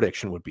full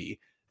prediction would be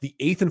the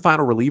 8th and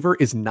final reliever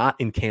is not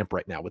in camp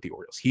right now with the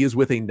Orioles. He is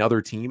with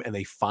another team, and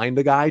they find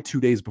a guy 2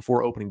 days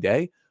before opening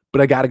day.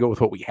 But I got to go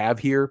with what we have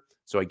here.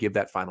 So I give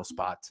that final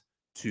spot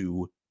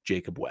to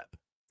Jacob Webb.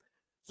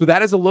 So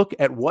that is a look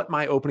at what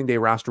my opening day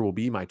roster will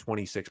be, my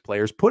 26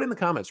 players. Put in the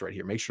comments right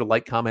here. Make sure to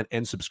like, comment,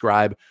 and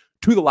subscribe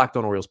to the Locked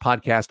On Orioles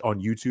podcast on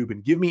YouTube.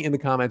 And give me in the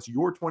comments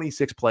your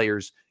 26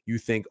 players you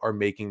think are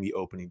making the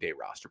opening day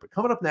roster. But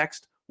coming up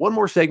next, one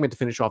more segment to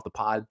finish off the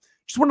pod.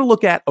 Just want to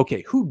look at,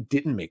 okay, who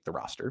didn't make the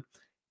roster?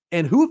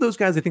 And who of those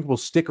guys I think will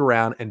stick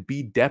around and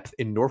be depth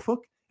in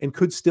Norfolk and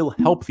could still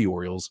help the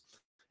Orioles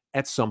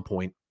at some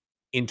point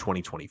in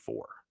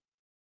 2024.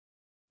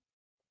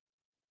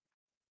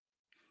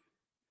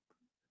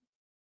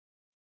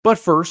 But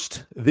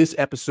first, this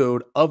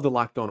episode of the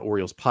Locked On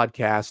Orioles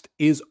podcast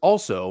is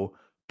also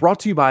brought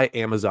to you by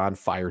Amazon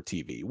Fire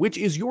TV, which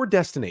is your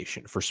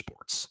destination for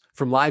sports.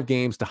 From live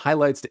games to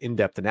highlights to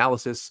in-depth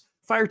analysis,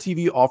 Fire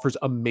TV offers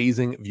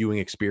amazing viewing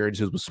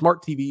experiences with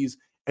smart TVs,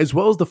 as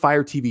well as the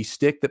Fire TV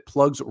stick that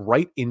plugs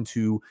right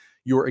into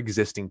your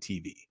existing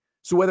TV.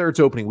 So whether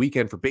it's opening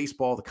weekend for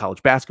baseball, the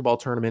college basketball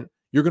tournament,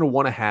 you're going to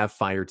want to have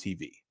Fire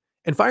TV.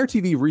 And Fire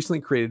TV recently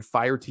created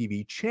Fire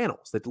TV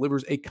channels that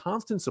delivers a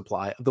constant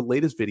supply of the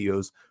latest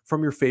videos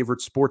from your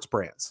favorite sports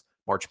brands,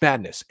 March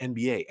Madness,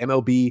 NBA,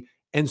 MLB,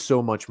 and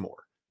so much more.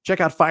 Check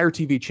out Fire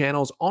TV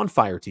channels on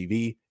Fire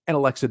TV and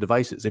Alexa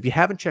devices. If you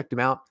haven't checked them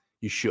out,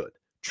 you should.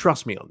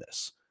 Trust me on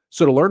this.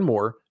 So to learn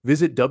more,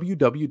 visit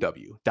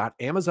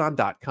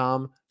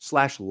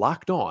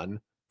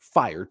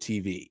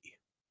www.amazon.com/lockedonfiretv.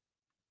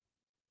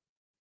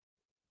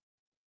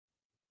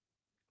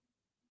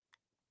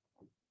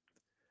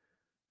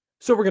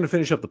 So we're going to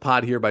finish up the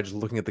pod here by just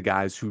looking at the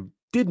guys who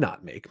did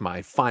not make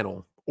my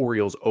final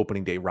Orioles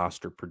opening day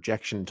roster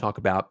projection, talk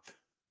about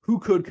who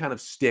could kind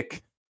of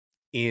stick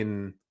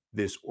in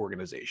this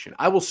organization.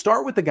 I will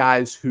start with the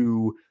guys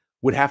who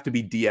would have to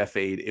be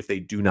DFA'd if they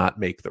do not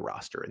make the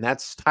roster. And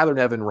that's Tyler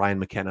Nevin, Ryan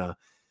McKenna,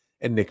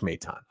 and Nick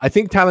Maton. I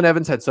think Tyler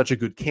Nevin's had such a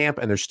good camp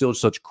and there's still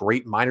such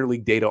great minor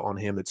league data on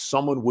him that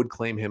someone would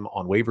claim him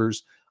on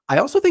waivers. I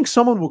also think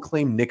someone will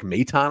claim Nick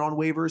Maton on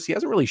waivers. He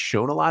hasn't really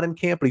shown a lot in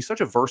camp, but he's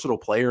such a versatile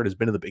player and has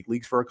been in the big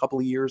leagues for a couple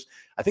of years.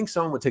 I think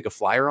someone would take a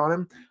flyer on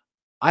him.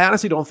 I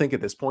honestly don't think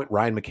at this point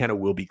Ryan McKenna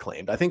will be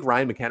claimed. I think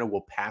Ryan McKenna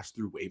will pass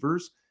through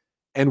waivers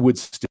and would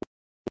still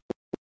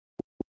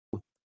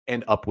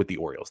end up with the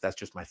Orioles. That's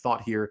just my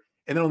thought here.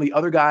 And then on the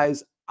other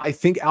guys, I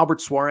think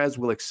Albert Suarez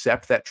will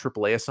accept that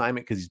AAA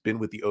assignment because he's been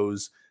with the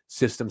O's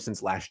system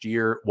since last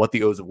year. What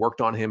the O's have worked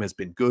on him has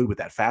been good with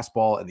that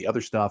fastball and the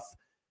other stuff.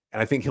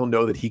 And I think he'll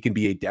know that he can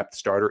be a depth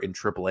starter in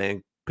AAA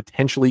and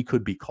potentially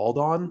could be called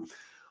on.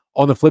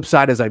 On the flip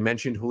side, as I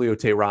mentioned, Julio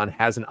Teheran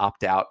has an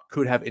opt-out,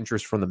 could have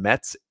interest from the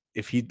Mets.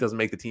 If he doesn't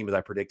make the team as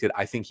I predicted,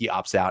 I think he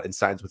opts out and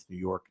signs with New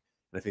York.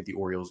 And I think the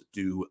Orioles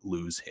do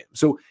lose him.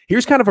 So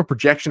here's kind of a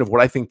projection of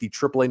what I think the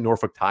AAA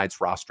Norfolk Tides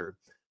roster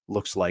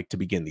looks like to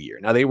begin the year.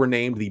 Now, they were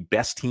named the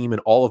best team in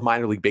all of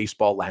minor league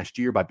baseball last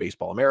year by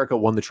Baseball America,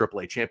 won the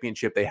AAA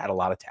championship. They had a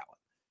lot of talent.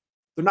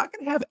 They're not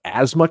going to have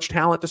as much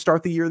talent to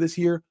start the year this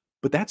year,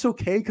 but that's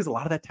okay because a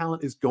lot of that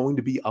talent is going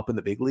to be up in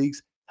the big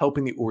leagues,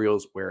 helping the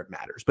Orioles where it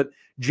matters. But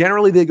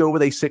generally, they go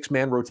with a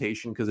 6-man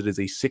rotation because it is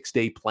a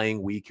 6-day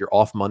playing week. You're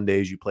off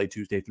Mondays. You play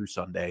Tuesday through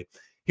Sunday.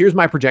 Here's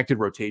my projected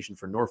rotation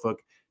for Norfolk.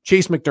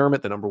 Chase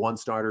McDermott, the number 1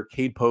 starter.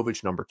 Cade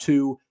Povich, number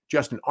 2.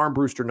 Justin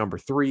Armbruster, number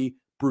 3.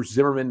 Bruce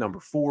Zimmerman, number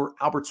 4.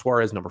 Albert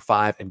Suarez, number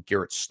 5. And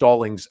Garrett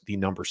Stallings, the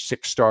number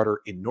 6 starter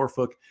in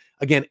Norfolk.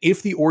 Again,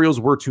 if the Orioles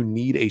were to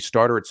need a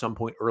starter at some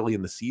point early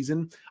in the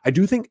season, I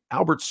do think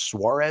Albert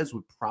Suarez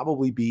would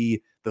probably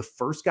be the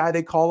first guy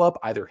they call up,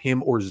 either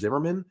him or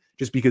Zimmerman,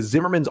 just because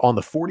Zimmerman's on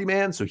the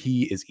 40-man, so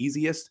he is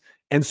easiest.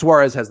 And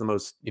Suarez has the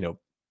most,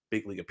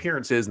 big league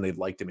appearances, and they've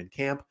liked him in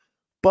camp.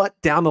 But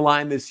down the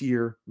line this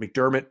year,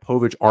 McDermott,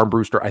 Povich,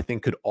 Armbruster, I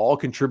think could all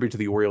contribute to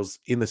the Orioles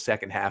in the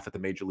second half at the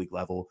major league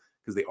level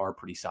because they are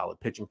pretty solid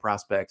pitching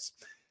prospects.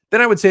 Then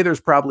I would say there's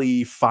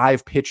probably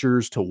 5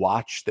 pitchers to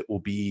watch that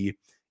will be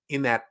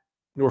in that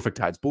Norfolk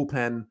Tides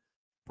bullpen.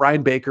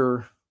 Brian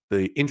Baker,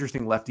 the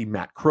interesting lefty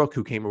Matt Crook,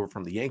 who came over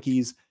from the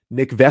Yankees,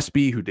 Nick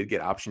Vespi, who did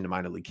get optioned to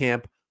minor league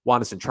camp,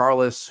 Wanderson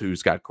Charles,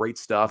 who's got great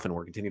stuff, and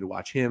we're continuing to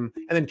watch him,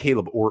 and then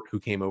Caleb Ort, who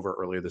came over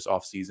earlier this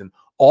offseason.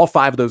 All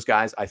 5 of those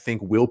guys, I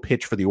think, will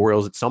pitch for the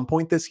Orioles at some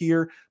point this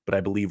year, but I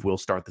believe will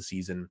start the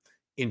season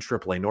in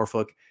AAA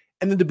Norfolk.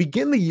 And then to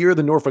begin the year,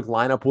 the Norfolk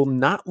lineup will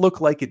not look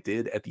like it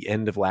did at the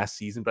end of last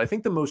season, but I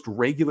think the most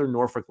regular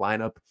Norfolk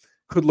lineup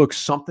could look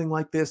something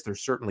like this.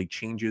 There's certainly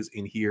changes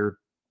in here,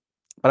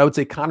 but I would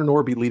say Connor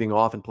Norby leading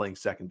off and playing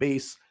second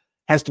base,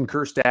 Heston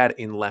Kjerstad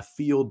in left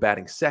field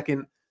batting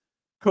second,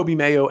 Kobe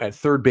Mayo at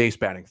third base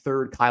batting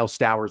third, Kyle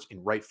Stowers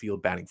in right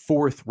field batting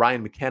fourth,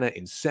 Ryan McKenna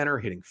in center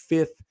hitting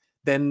fifth,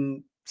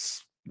 then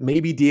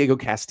maybe Diego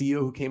Castillo,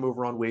 who came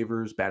over on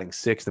waivers, batting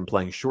sixth and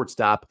playing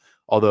shortstop,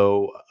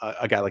 although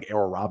a guy like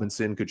Errol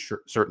Robinson could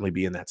certainly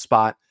be in that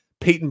spot.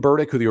 Peyton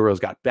Burdick, who the Orioles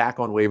got back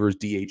on waivers,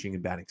 DHing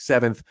and batting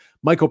seventh.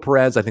 Michael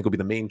Perez, I think, will be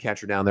the main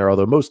catcher down there,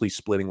 although mostly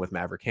splitting with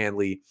Maverick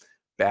Handley,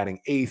 batting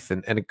eighth.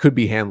 And it could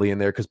be Handley in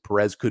there because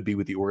Perez could be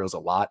with the Orioles a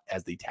lot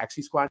as the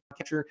taxi squad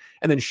catcher.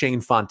 And then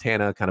Shane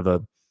Fontana, kind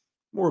of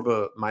more of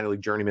a minor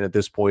league journeyman at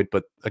this point,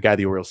 but a guy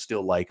the Orioles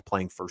still like,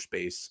 playing first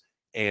base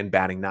and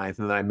batting ninth.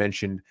 And then I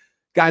mentioned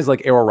guys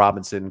like Errol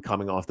Robinson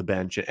coming off the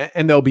bench,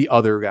 and there'll be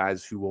other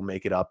guys who will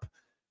make it up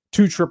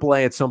to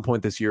AAA at some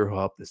point this year who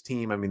help this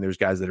team. I mean, there's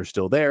guys that are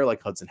still there,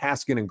 like Hudson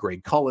Haskin and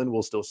Greg Cullen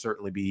will still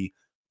certainly be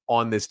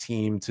on this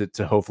team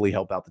to hopefully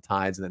help out the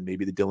Tides, and then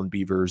maybe the Dylan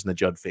Beavers and the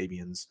Judd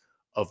Fabians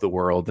of the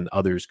world, and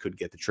others could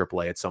get to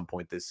AAA at some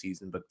point this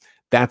season. But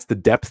that's the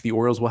depth the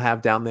Orioles will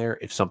have down there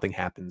if something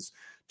happens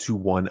to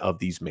one of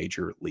these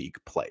major league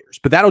players.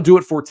 But that'll do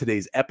it for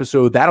today's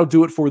episode. That'll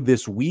do it for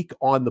this week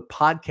on the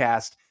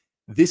podcast.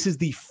 This is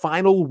the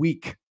final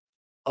week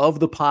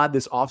of the pod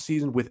this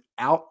offseason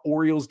without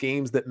Orioles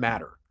games that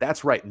matter.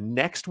 That's right.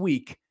 Next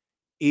week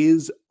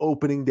is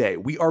opening day.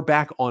 We are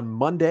back on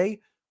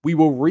Monday. We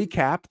will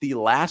recap the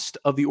last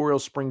of the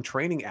Orioles spring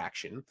training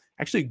action.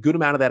 Actually, a good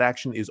amount of that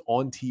action is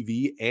on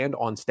TV and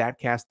on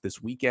StatCast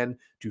this weekend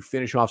to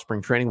finish off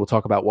spring training. We'll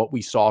talk about what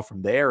we saw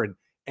from there and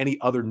any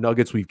other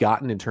nuggets we've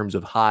gotten in terms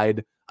of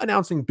Hyde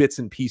announcing bits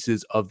and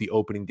pieces of the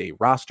opening day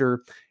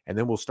roster. And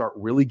then we'll start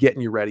really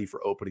getting you ready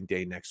for opening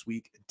day next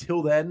week.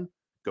 Until then,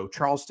 go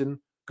Charleston,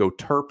 go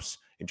Terps,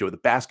 enjoy the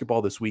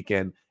basketball this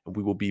weekend, and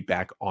we will be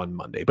back on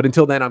Monday. But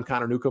until then, I'm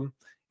Connor Newcomb,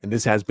 and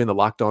this has been the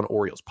Locked On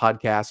Orioles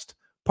podcast,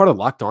 part of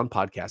Locked On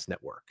Podcast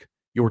Network.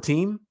 Your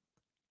team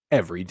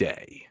every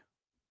day.